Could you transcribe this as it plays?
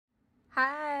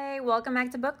Hi, welcome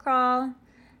back to Book Crawl.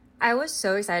 I was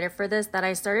so excited for this that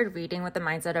I started reading with the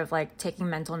mindset of like taking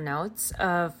mental notes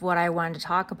of what I wanted to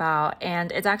talk about,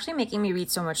 and it's actually making me read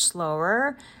so much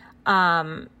slower.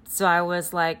 So I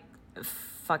was like,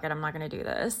 fuck it, I'm not gonna do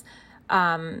this.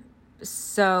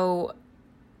 So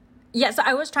so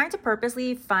I was trying to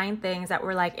purposely find things that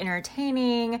were like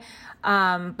entertaining,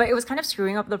 but it was kind of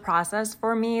screwing up the process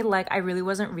for me. Like I really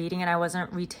wasn't reading and I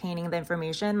wasn't retaining the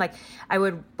information. Like I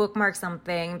would bookmark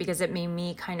something because it made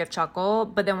me kind of chuckle,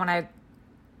 but then when I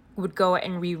would go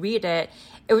and reread it,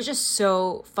 it was just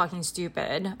so fucking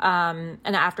stupid. And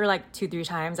after like 2-3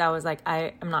 times, I was like,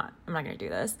 I'm not gonna do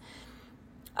this.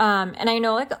 And I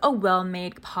know like a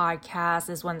well-made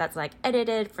podcast is one that's like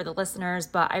edited for the listeners,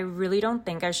 but I really don't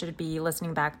think I should be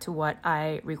listening back to what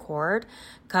I record,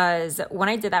 because when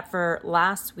I did that for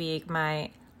last week, my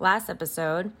last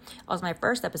episode, also my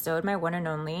first episode, my one and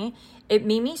only, it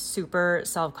made me super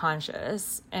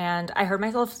self-conscious, and I heard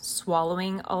myself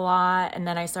swallowing a lot, and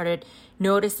then I started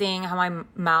noticing how my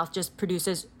mouth just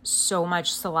produces so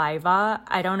much saliva.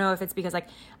 I don't know if it's because like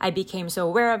I became so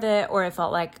aware of it, or it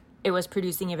felt like it was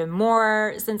producing even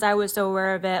more since I was so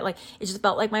aware of it. Like, it just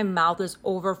felt like my mouth was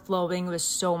overflowing with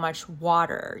so much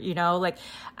water, you know? Like,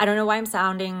 I don't know why I'm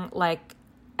sounding like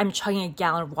I'm chugging a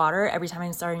gallon of water every time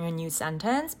I'm starting a new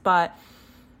sentence, but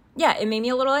yeah, it made me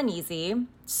a little uneasy.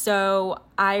 So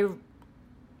the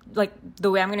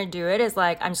way I'm going to do it is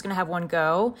like, I'm just going to have one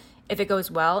go. If it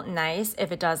goes well, nice.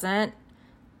 If it doesn't,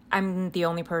 I'm the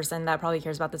only person that probably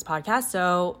cares about this podcast.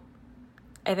 So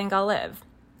I think I'll live.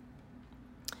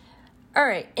 All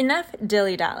right, enough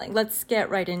dilly-dallying. Let's get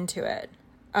right into it.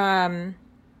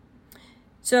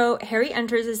 So Harry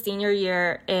enters his senior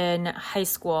year in high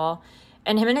school,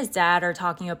 and him and his dad are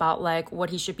talking about like what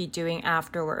he should be doing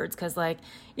afterwards, because like,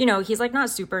 you know, he's like not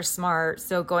super smart,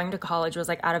 so going to college was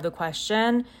like out of the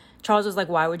question. Charles was like,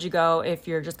 why would you go if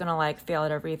you're just gonna like fail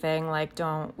at everything? Like,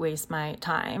 don't waste my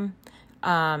time.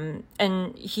 And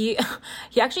he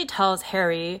actually tells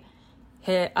Harry,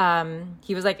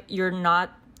 he was like, you're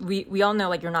not, we all know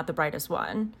like you're not the brightest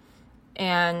one.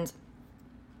 And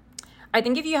I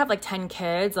think if you have like 10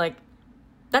 kids, like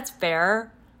that's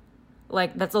fair.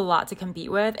 Like that's a lot to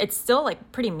compete with. It's still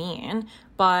like pretty mean,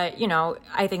 but you know,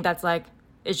 I think that's like,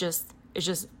 it's just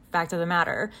fact of the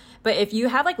matter. But if you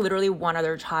have like literally one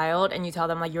other child and you tell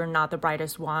them like you're not the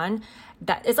brightest one,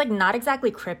 that it's like not exactly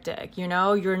cryptic, you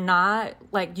know? You're not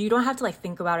like, you don't have to like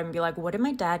think about it and be like, what did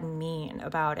my dad mean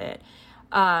about it?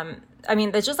 I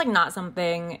mean, that's just like not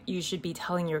something you should be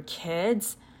telling your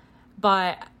kids,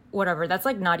 but whatever. That's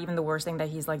like not even the worst thing that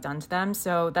he's like done to them.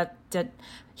 So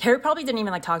Harry probably didn't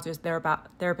even like talk to his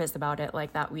therapist about it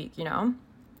like that week, you know?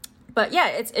 But yeah,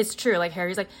 it's true. Like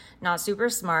Harry's like not super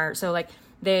smart. So like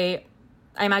I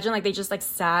imagine like they just like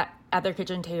sat at their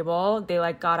kitchen table. They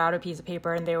like got out a piece of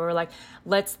paper and they were like,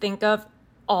 let's think of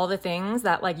all the things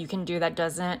that like you can do that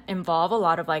doesn't involve a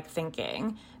lot of like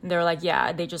thinking. And they're like,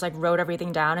 yeah, they just like wrote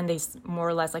everything down and they more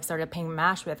or less like started playing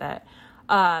MASH with it.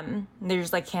 They're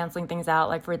just like canceling things out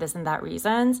like for this and that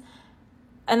reasons.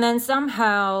 And then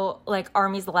somehow like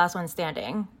Army's the last one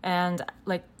standing. And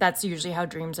like that's usually how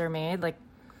dreams are made. Like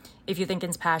if you think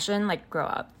it's passion, like grow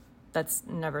up. That's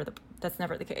never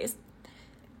the case.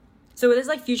 So with his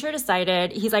like future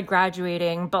decided, he's like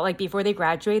graduating, but like before they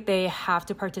graduate, they have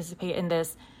to participate in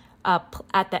this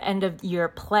at the end of year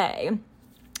play.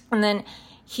 And then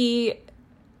he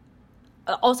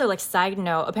also like side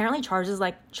note, apparently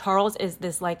Charles is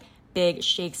this like big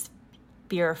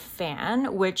Shakespeare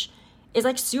fan, which is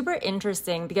like super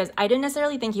interesting because I didn't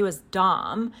necessarily think he was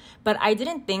dumb, but I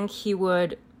didn't think he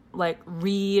would like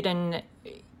read and,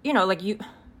 you know, like you...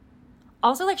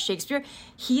 Also, like Shakespeare,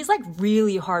 he's like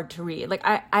really hard to read. Like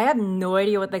I have no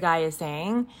idea what the guy is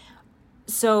saying.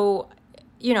 So,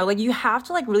 you know, like you have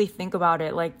to like really think about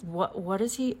it. Like what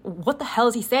the hell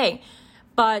is he saying?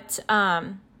 But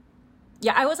yeah,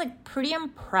 I was like pretty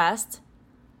impressed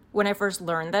when I first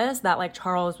learned this, that like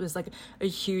Charles was like a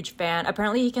huge fan.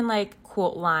 Apparently he can like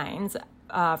quote lines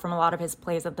from a lot of his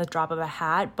plays at the drop of a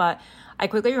hat, but I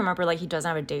quickly remember like he doesn't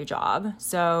have a day job.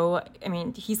 So, I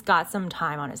mean, he's got some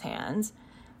time on his hands.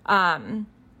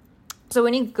 So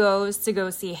when he goes to go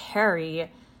see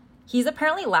Harry, he's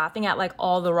apparently laughing at like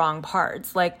all the wrong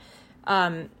parts. Like,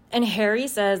 and Harry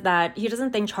says that he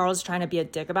doesn't think Charles is trying to be a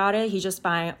dick about it. He just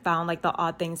found like the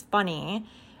odd things funny.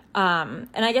 And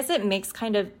I guess it makes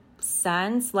kind of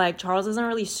sense. Like Charles doesn't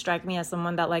really strike me as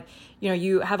someone that like, you know,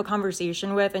 you have a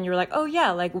conversation with and you're like, oh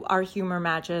yeah, like our humor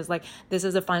matches, like this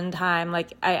is a fun time.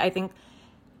 Like I think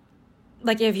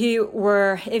like if he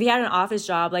had an office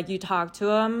job, like you talk to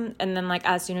him and then like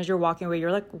as soon as you're walking away,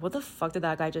 you're like, what the fuck did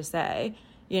that guy just say?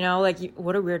 you know, like,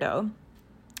 what a weirdo.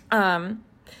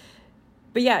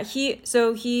 But yeah,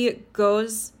 he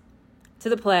goes to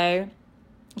the play.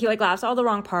 He like laughs at all the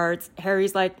wrong parts.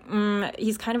 Harry's like,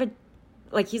 he's kind of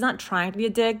he's not trying to be a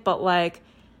dick, but like,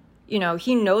 you know,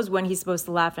 he knows when he's supposed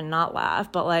to laugh and not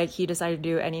laugh, but like he decided to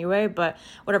do it anyway. But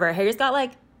whatever, Harry's got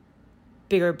like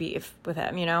bigger beef with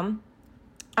him, you know.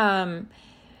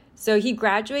 So he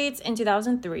graduates in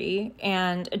 2003,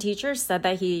 and a teacher said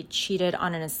that he cheated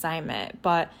on an assignment,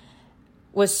 but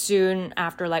was soon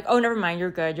after like, oh, never mind, you're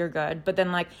good. But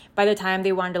then like by the time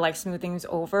they wanted to like smooth things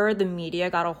over, the media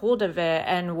got a hold of it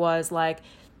and was like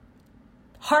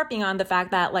harping on the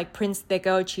fact that like Prince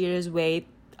Thicko cheated his way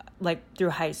like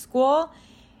through high school.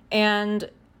 And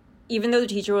even though the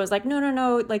teacher was like,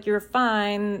 no, like you're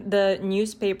fine, the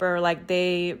newspaper, like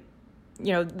they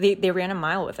ran a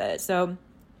mile with it. So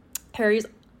Harry's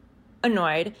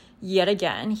annoyed yet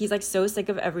again. He's like so sick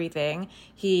of everything.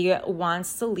 He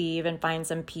wants to leave and find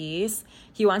some peace.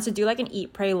 He wants to do like an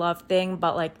eat, pray, love thing,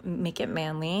 but like make it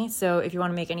manly. So if you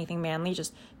want to make anything manly,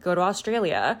 just go to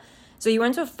Australia. So he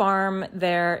went to a farm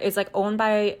there. It's like owned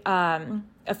by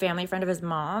a family friend of his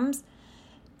mom's.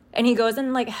 And he goes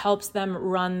and like helps them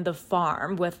run the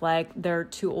farm with like their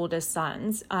two oldest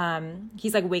sons.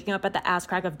 He's like waking up at the ass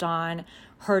crack of dawn,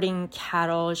 herding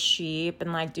cattle, sheep,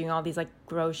 and like doing all these like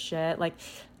gross shit, like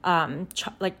trying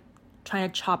to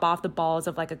chop off the balls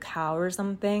of like a cow or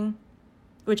something.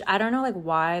 Which I don't know like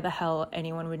why the hell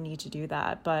anyone would need to do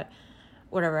that, but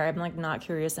whatever. I'm like not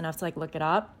curious enough to like look it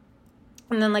up.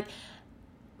 And then like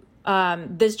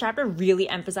this chapter really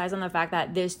emphasized on the fact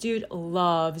that this dude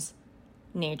loves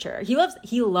nature.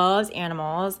 He loves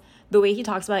animals. The way he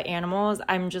talks about animals,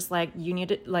 I'm just like, you need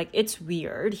to like, it's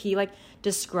weird. He like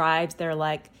describes their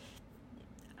like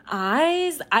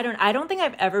eyes. I don't think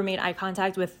I've ever made eye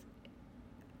contact with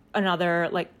another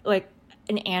like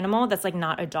an animal that's like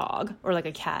not a dog or like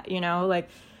a cat, you know? Like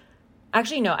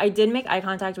actually no, I did make eye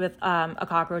contact with a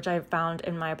cockroach I found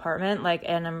in my apartment, like,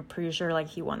 and I'm pretty sure like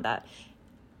he won that.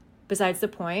 Besides the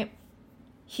point,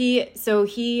 he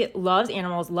loves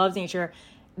animals, loves nature,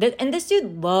 and this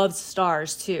dude loves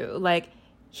stars too. Like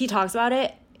he talks about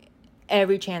it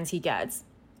every chance he gets.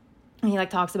 And he like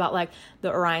talks about like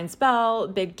the Orion's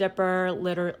Belt, Big Dipper,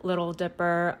 Little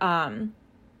Dipper.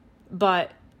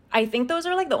 But I think those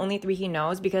are like the only three he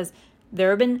knows, because there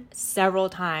have been several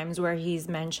times where he's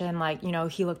mentioned like, you know,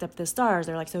 he looked up the stars,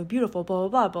 they're like so beautiful, blah blah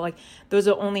blah. But like those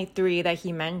are only three that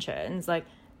he mentions. Like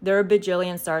there are a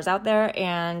bajillion stars out there,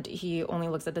 and he only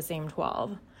looks at the same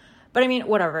 12. But I mean,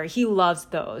 whatever. He loves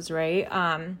those, right?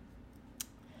 And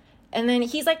then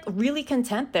he's like really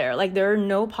content there. Like there are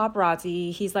no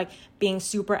paparazzi. He's like being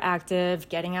super active,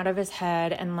 getting out of his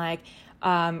head, and like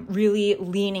really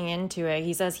leaning into it.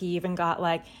 He says he even got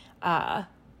like a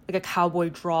cowboy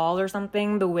drawl or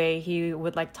something, the way he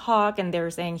would like talk, and they were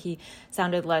saying he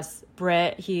sounded less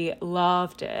Brit. He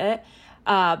loved it.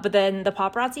 But then the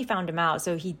paparazzi found him out,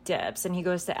 so he dips and he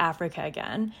goes to Africa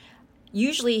again.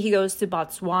 Usually he goes to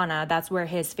Botswana. That's where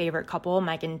his favorite couple,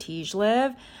 Mike and Tej,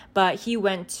 live. But he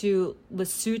went to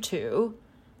Lesotho.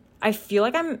 I feel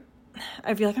like I'm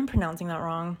pronouncing that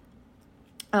wrong.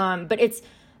 But it's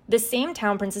the same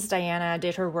town Princess Diana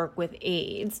did her work with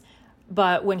AIDS.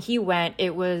 But when he went,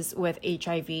 it was with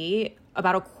HIV.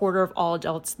 About a quarter of all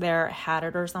adults there had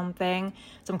it or something.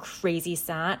 Some crazy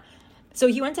stat. So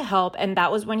he went to help, and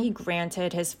that was when he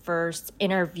granted his first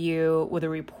interview with a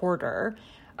reporter.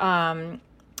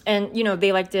 And, you know,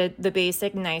 they like did the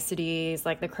basic niceties,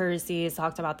 like the courtesies,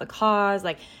 talked about the cause,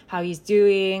 like how he's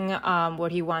doing,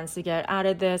 what he wants to get out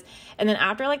of this. And then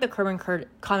after like the common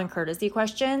courtesy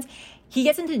questions, he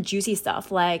gets into juicy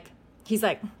stuff. Like he's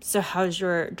like, so how's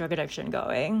your drug addiction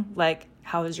going? Like,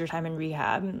 how was your time in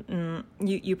rehab?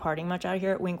 You partying much out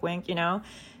here? Wink, wink, you know?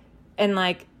 And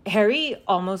like Harry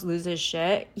almost loses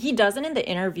shit. He doesn't in the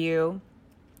interview,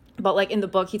 but like in the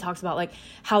book he talks about like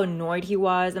how annoyed he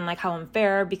was and like how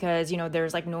unfair, because, you know,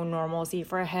 there's like no normalcy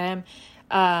for him.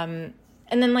 And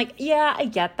then like, yeah, I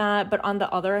get that. But on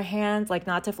the other hand, like,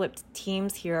 not to flip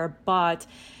teams here, but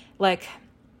like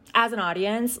as an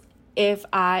audience, if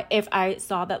I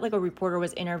saw that like a reporter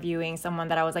was interviewing someone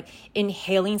that I was like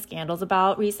inhaling scandals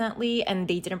about recently and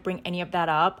they didn't bring any of that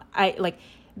up, I like,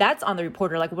 that's on the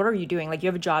reporter. Like, what are you doing? Like, you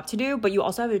have a job to do, but you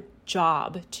also have a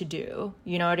job to do.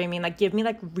 You know what I mean? Like, give me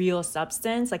like real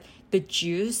substance, like the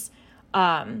juice.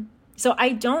 So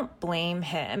I don't blame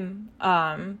him.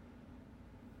 But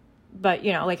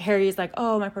you know, like Harry's like,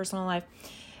 oh, my personal life.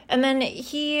 And then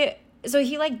he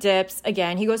like dips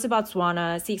again. He goes to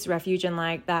Botswana, seeks refuge in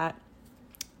like that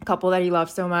couple that he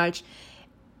loves so much.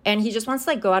 And he just wants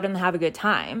to like go out and have a good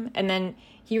time. And then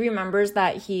he remembers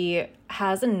that he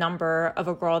has a number of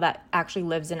a girl that actually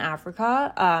lives in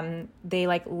Africa. They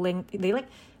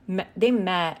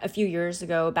met a few years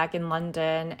ago back in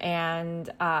London,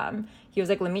 and he was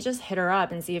like, let me just hit her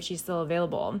up and see if she's still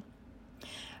available.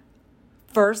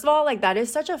 First of all, like, that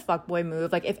is such a fuckboy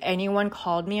move. Like, if anyone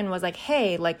called me and was like,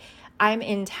 hey, like, I'm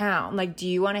in town, like, do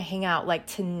you want to hang out like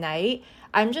tonight?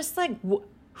 I'm just like,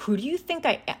 who do you think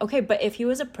I am? Okay, but if he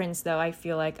was a prince though, I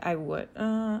feel like I would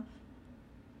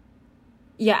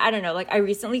yeah, I don't know. Like, I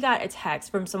recently got a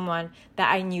text from someone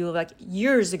that I knew like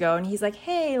years ago, and he's like,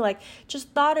 hey, like, just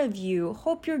thought of you,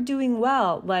 hope you're doing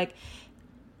well. Like,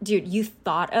 dude, you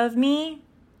thought of me?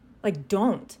 Like,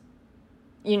 don't.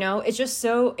 You know, it's just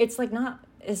so, it's like not,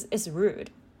 it's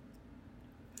rude.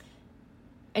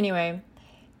 Anyway,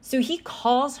 so he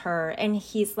calls her and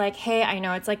he's like, hey, I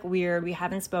know it's like weird, we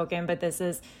haven't spoken, but this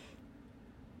is,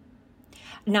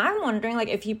 now I'm wondering like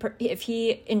if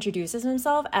he introduces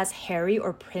himself as Harry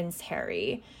or Prince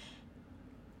Harry.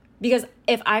 Because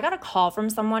if I got a call from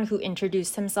someone who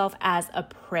introduced himself as a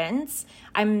prince,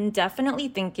 I'm definitely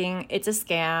thinking it's a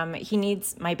scam. He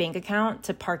needs my bank account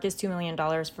to park his $2 million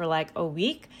for like a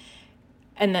week.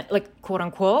 And then like, quote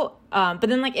unquote. But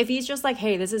then like, if he's just like,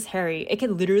 hey, this is Harry, it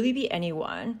could literally be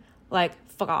anyone. Like,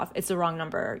 fuck off. It's the wrong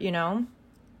number, you know?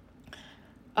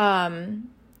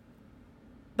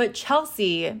 But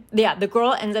Chelsea, yeah, the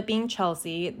girl ends up being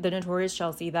Chelsea, the notorious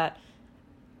Chelsea that,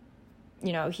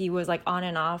 you know, he was like on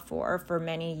and off for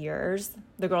many years.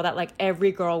 The girl that like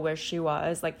every girl wished she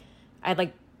was. Like,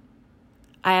 I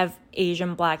have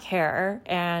Asian black hair,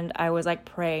 and I was like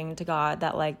praying to God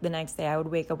that like the next day I would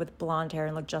wake up with blonde hair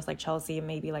and look just like Chelsea, and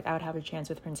maybe like I would have a chance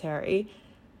with Prince Harry.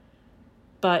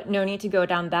 But no need to go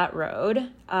down that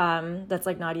road. That's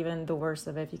like not even the worst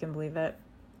of it, if you can believe it.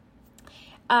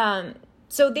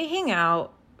 So they hang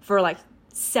out for like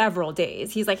several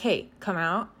days. He's like, hey, come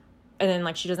out. And then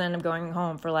like she doesn't end up going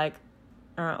home for like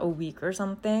a week or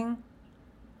something.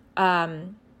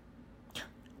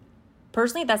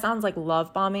 Personally, that sounds like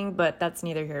love bombing, but that's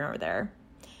neither here nor there.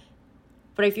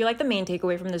 But I feel like the main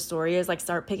takeaway from this story is like,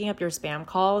 start picking up your spam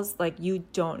calls. Like, you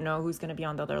don't know who's going to be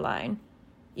on the other line.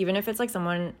 Even if it's like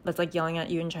someone that's like yelling at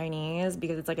you in Chinese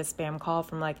because it's like a spam call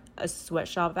from like a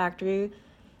sweatshop factory,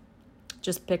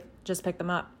 just pick them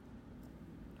up.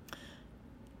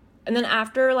 And then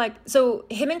after like, so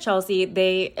him and Chelsea,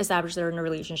 they establish they're in a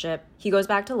relationship. He goes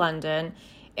back to London,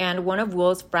 and one of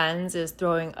Will's friends is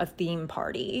throwing a theme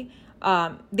party.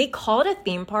 They call it a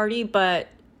theme party, but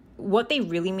what they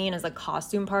really mean is a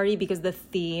costume party, because the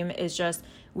theme is just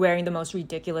wearing the most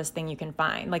ridiculous thing you can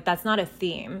find. Like, that's not a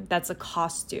theme, that's a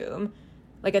costume.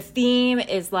 Like, a theme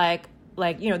is like,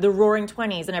 you know, the Roaring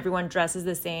 20s and everyone dresses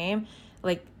the same.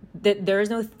 Like, there is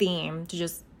no theme to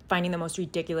just finding the most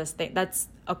ridiculous thing. That's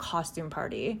a costume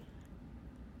party.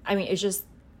 I mean, it's just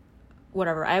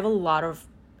whatever. I have a lot of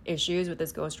issues with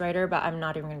this ghostwriter, but I'm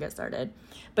not even gonna get started.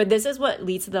 But this is what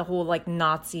leads to the whole like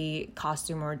Nazi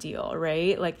costume ordeal,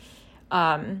 right? Like,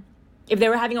 if they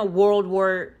were having a World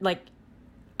War like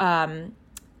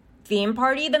theme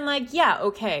party, then like, yeah,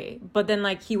 okay. But then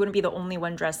like he wouldn't be the only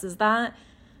one dressed as that.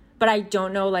 But I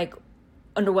don't know like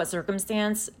under what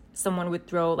circumstance someone would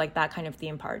throw like that kind of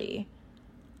theme party.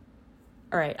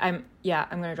 All right, I'm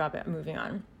gonna drop it. I'm moving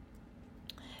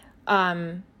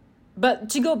on. But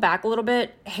to go back a little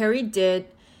bit,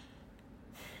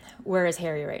 where is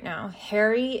Harry right now?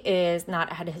 Harry is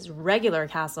not at his regular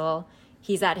castle.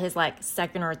 He's at his like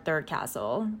second or third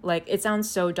castle. Like, it sounds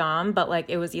so dumb, but like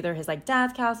it was either his like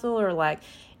dad's castle or like,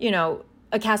 you know,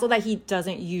 a castle that he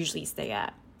doesn't usually stay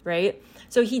at, right?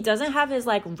 So he doesn't have his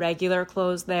like regular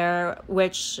clothes there,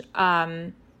 which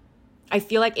I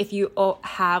feel like if you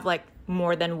have like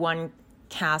more than one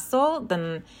castle,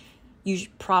 then you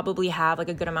probably have like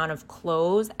a good amount of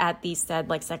clothes at these said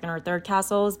like second or third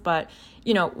castles. But,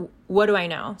 you know, what do I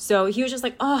know? So he was just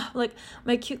like, oh, like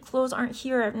my cute clothes aren't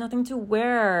here. I have nothing to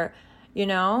wear, you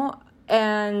know?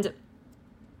 And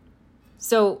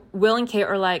so Will and Kate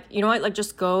are like, you know what? Like,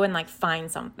 just go and like find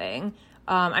something.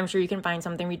 I'm sure you can find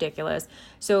something ridiculous.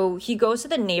 So he goes to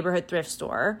the neighborhood thrift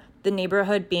store, the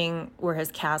neighborhood being where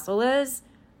his castle is.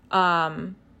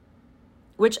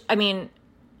 Which, I mean,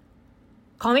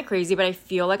 call me crazy, but I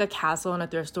feel like a castle and a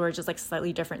thrift store is just like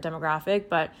slightly different demographic,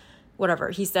 but whatever.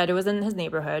 He said it was in his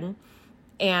neighborhood,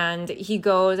 and he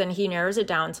goes and he narrows it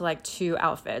down to like 2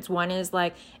 outfits. One is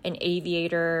like an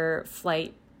aviator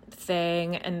flight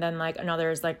thing, and then like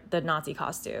another is like the Nazi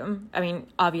costume. I mean,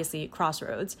 obviously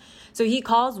Crossroads. So he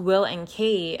calls Will and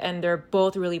Kate, and they're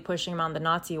both really pushing him on the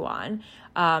Nazi one.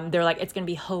 They're like, it's gonna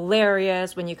be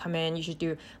hilarious when you come in. You should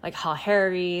do like Hail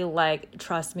Harry. Like,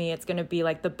 trust me, it's gonna be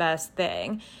like the best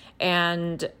thing.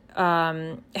 And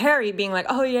Harry being like,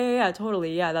 oh yeah,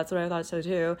 totally, yeah, that's what I thought so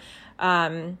too.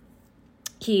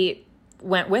 He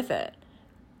went with it.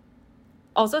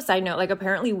 Also, side note, like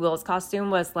apparently Will's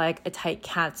costume was like a tight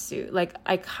cat suit. Like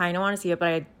I kind of want to see it, but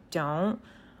I don't.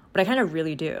 But I kind of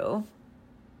really do.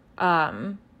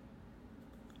 I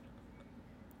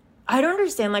don't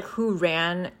understand like who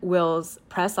ran Will's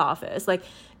press office. Like,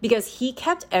 because he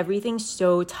kept everything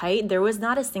so tight. There was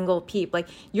not a single peep. Like,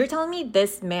 you're telling me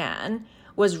this man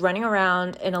was running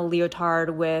around in a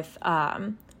leotard with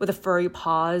a furry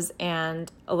paws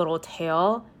and a little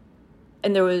tail,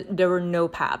 and there were no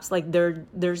paps. Like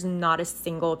there's not a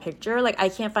single picture. Like I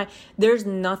can't find. There's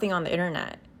nothing on the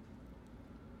internet.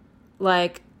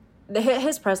 Like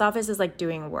his press office is like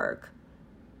doing work.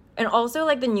 And also,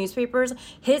 like, the newspapers,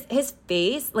 his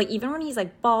face, like, even when he's,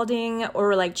 like, balding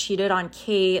or, like, cheated on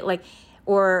Kate, like,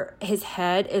 or his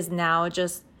head is now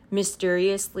just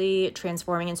mysteriously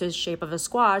transforming into the shape of a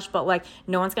squash, but, like,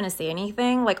 no one's gonna say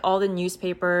anything. Like, all the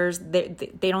newspapers, they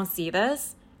don't see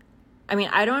this. I mean,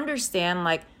 I don't understand,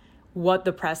 like, what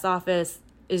the press office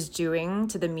is doing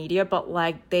to the media, but,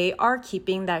 like, they are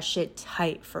keeping that shit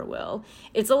tight for Will.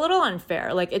 It's a little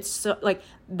unfair. Like, it's so, like,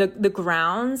 the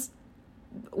grounds...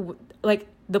 like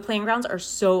the playing grounds are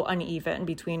so uneven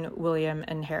between William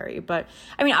and Harry. But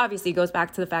I mean, obviously it goes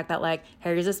back to the fact that like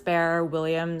Harry's a spare,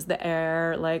 William's the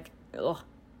heir. Like, ugh.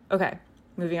 Okay,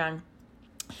 moving on.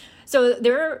 So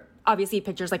there are obviously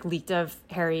pictures like leaked of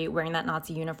Harry wearing that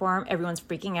Nazi uniform. Everyone's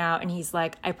freaking out, and he's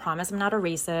like, I promise I'm not a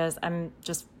racist, I'm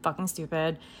just fucking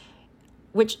stupid,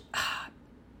 which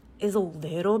is a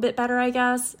little bit better, I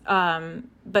guess.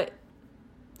 But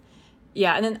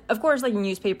yeah, and then, of course, like,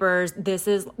 newspapers,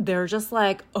 they're just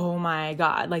like, oh my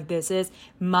God, like, this is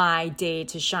my day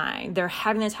to shine. They're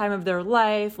having the time of their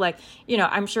life. Like, you know,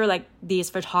 I'm sure, like, these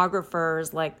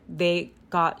photographers, like, they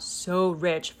got so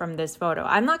rich from this photo.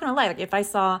 I'm not gonna lie, like, if I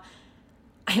saw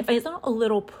a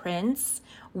little prince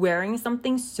wearing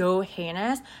something so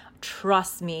heinous,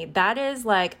 trust me, that is,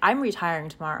 like, I'm retiring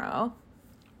tomorrow.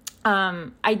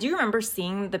 I do remember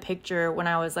seeing the picture when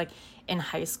I was, like, in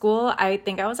high school. I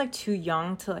think I was like too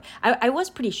young to I was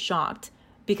pretty shocked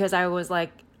because I was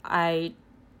like,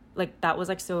 that was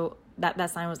like so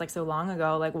that sign was like so long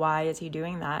ago. Like, why is he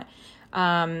doing that?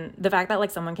 The fact that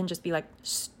like someone can just be like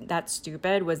that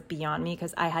stupid was beyond me,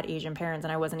 because I had Asian parents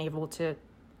and I wasn't able to,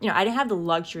 you know, I didn't have the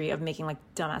luxury of making like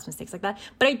dumbass mistakes like that.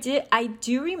 But I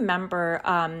do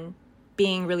remember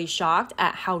being really shocked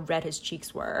at how red his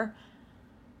cheeks were.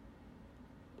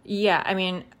 Yeah, I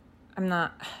mean, I'm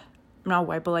not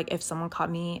white, but like if someone caught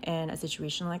me in a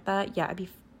situation like that, yeah,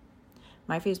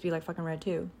 my face would be like fucking red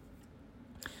too.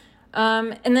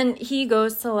 And then he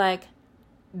goes to like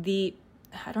I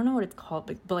don't know what it's called,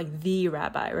 but like the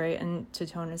rabbi, right? And to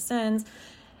atone his sins.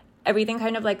 Everything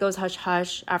kind of like goes hush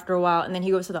hush after a while, and then he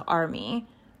goes to the army.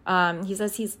 He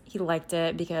says he liked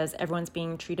it because everyone's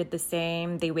being treated the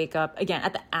same. They wake up again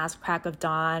at the ass crack of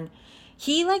dawn.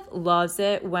 He like loves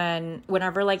it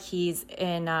whenever like he's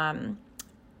in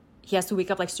he has to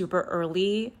wake up like super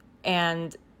early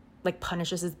and like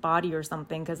punishes his body or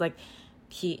something, because like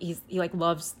he like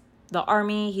loves the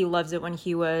army. He loves it when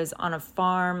he was on a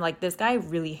farm. Like, this guy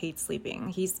really hates sleeping.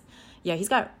 He's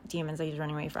got demons that he's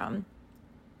running away from.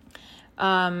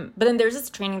 But then there's this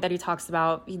training that he talks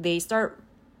about. They start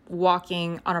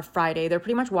walking on a Friday. They're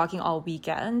pretty much walking all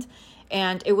weekend,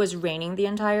 and it was raining the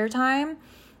entire time.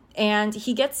 And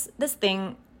he gets this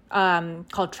thing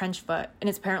called trench foot, and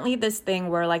it's apparently this thing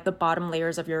where like the bottom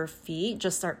layers of your feet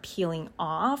just start peeling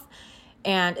off,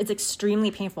 and it's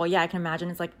extremely painful. Yeah, I can imagine.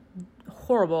 It's like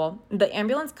horrible. The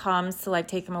ambulance comes to like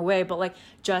take him away, but like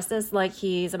just as like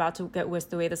he's about to get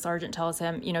whisked away, the sergeant tells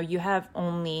him, you know,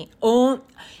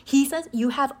 he says you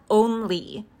have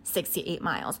only 68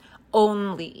 miles,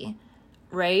 only,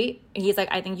 right? And he's like,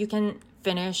 I think you can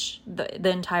finish the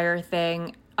entire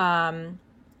thing.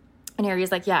 And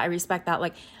Harry's like, yeah, I respect that.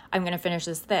 Like, I'm going to finish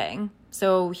this thing.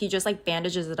 So he just like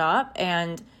bandages it up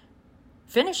and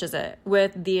finishes it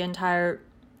with the entire,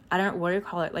 I don't know, what do you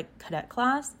call it? Like cadet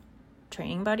class,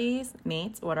 training buddies,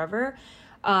 mates, whatever.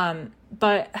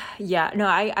 But yeah, no,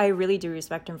 I really do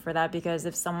respect him for that, because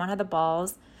if someone had the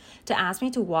balls to ask me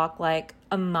to walk like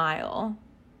a mile,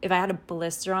 if I had a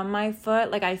blister on my foot,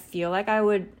 like I feel like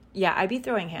I'd be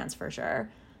throwing hands for sure.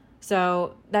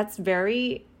 So that's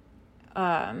very,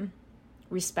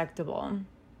 respectable.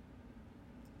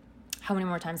 How many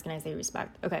more times can I say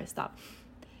respect? Okay, stop.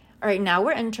 All right, now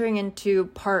we're entering into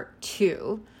part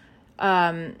 2.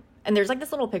 And there's like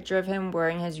this little picture of him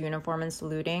wearing his uniform and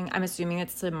saluting. I'm assuming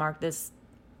it's to mark this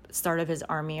start of his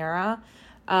army era.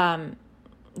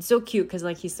 It's so cute because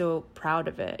like he's so proud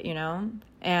of it, you know?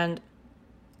 And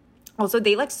also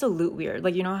they like salute weird.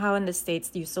 Like, you know how in the States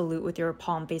you salute with your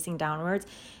palm facing downwards?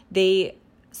 They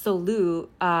salute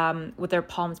with their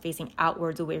palms facing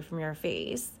outwards away from your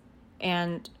face.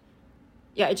 And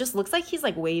yeah, it just looks like he's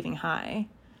like waving high.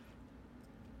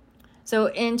 So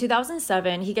in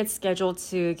 2007, he gets scheduled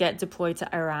to get deployed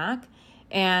to Iraq,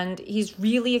 and he's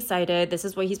really excited. This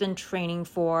is what he's been training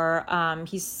for.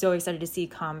 He's so excited to see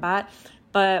combat.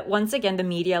 But once again, the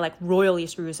media like royally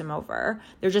screws him over.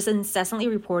 They're just incessantly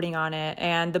reporting on it.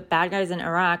 And the bad guys in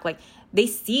Iraq, like they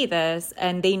see this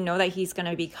and they know that he's going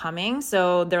to be coming.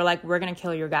 So they're like, we're going to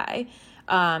kill your guy.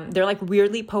 They're like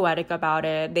weirdly poetic about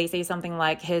it. They say something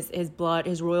like his blood,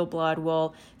 his royal blood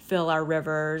will fill our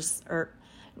rivers, or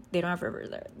they don't have rivers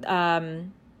there.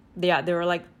 Yeah, they were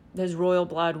like, his royal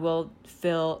blood will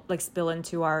spill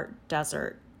into our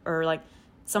desert, or like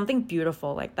something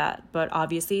beautiful like that, but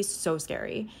obviously so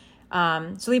scary.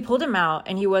 So they pulled him out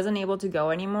and he wasn't able to go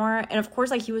anymore. And of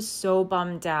course, like he was so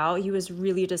bummed out. He was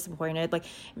really disappointed. Like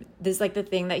this is like the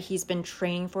thing that he's been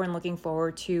training for and looking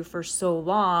forward to for so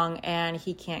long, and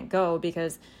he can't go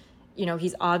because, you know,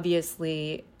 he's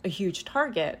obviously a huge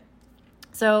target.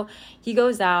 So he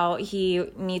goes out, he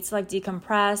needs to like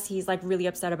decompress. He's like really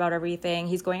upset about everything.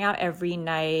 He's going out every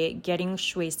night, getting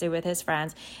wasted with his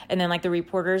friends. And then like the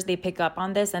reporters, they pick up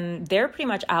on this and they're pretty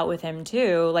much out with him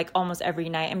too, like almost every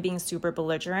night, and being super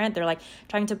belligerent. They're like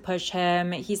trying to push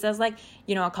him. He says like,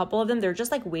 you know, a couple of them, they're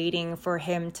just like waiting for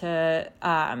him to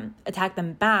attack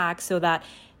them back so that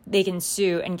they can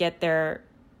sue and get their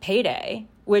payday,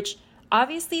 which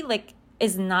obviously like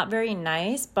is not very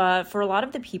nice. But for a lot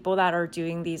of the people that are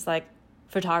doing these like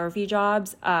photography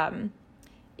jobs,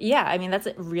 yeah, I mean, that's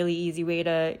a really easy way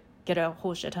to get a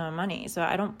whole shit ton of money. So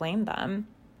I don't blame them.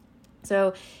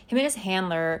 So him and his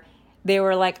handler, they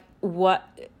were like,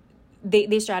 they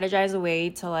strategized a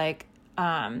way to like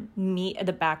meet at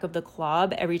the back of the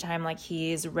club every time like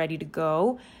he's ready to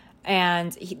go.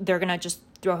 And they're gonna just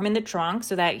throw him in the trunk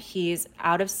so that he's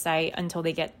out of sight until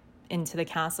they get into the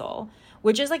castle,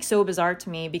 which is like so bizarre to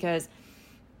me, because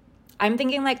I'm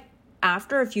thinking like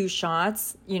after a few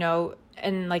shots, you know,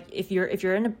 and like if you're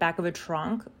in the back of a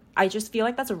trunk, I just feel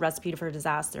like that's a recipe for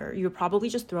disaster. You would probably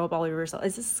just throw up all over yourself.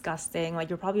 It's disgusting. Like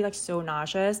you're probably like so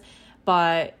nauseous.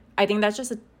 But I think that's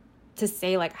just to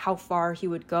say like how far he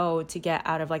would go to get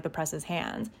out of like the press's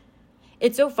hand.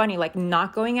 It's so funny, like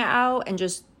not going out and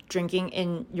just drinking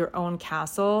in your own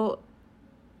castle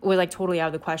was like totally out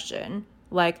of the question.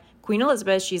 Like Queen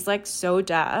Elizabeth, she's like so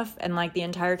deaf, and like the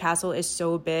entire castle is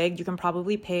so big. You can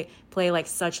probably play like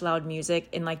such loud music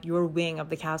in like your wing of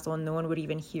the castle and no one would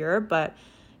even hear. But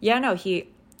yeah, no,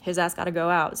 his ass got to go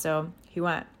out, so he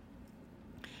went.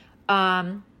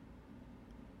 All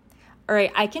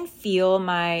right, I can feel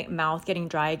my mouth getting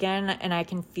dry again, and I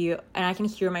can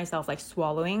hear myself like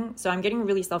swallowing. So I'm getting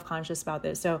really self-conscious about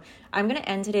this. So I'm gonna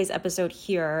end today's episode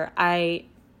here.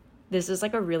 This is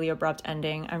like a really abrupt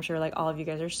ending. I'm sure like all of you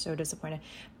guys are so disappointed.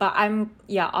 But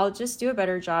I'll just do a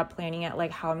better job planning at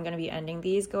like how I'm going to be ending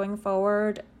these going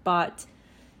forward. But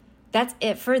that's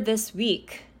it for this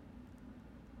week.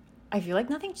 I feel like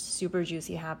nothing super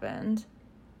juicy happened.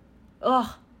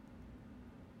 Ugh.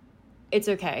 It's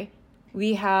okay.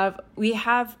 We have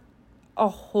a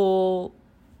whole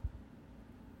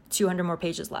 200 more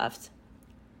pages left.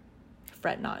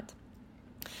 Fret not.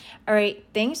 All right,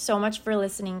 thanks so much for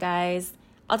listening, guys.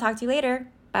 I'll talk to you later.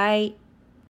 Bye.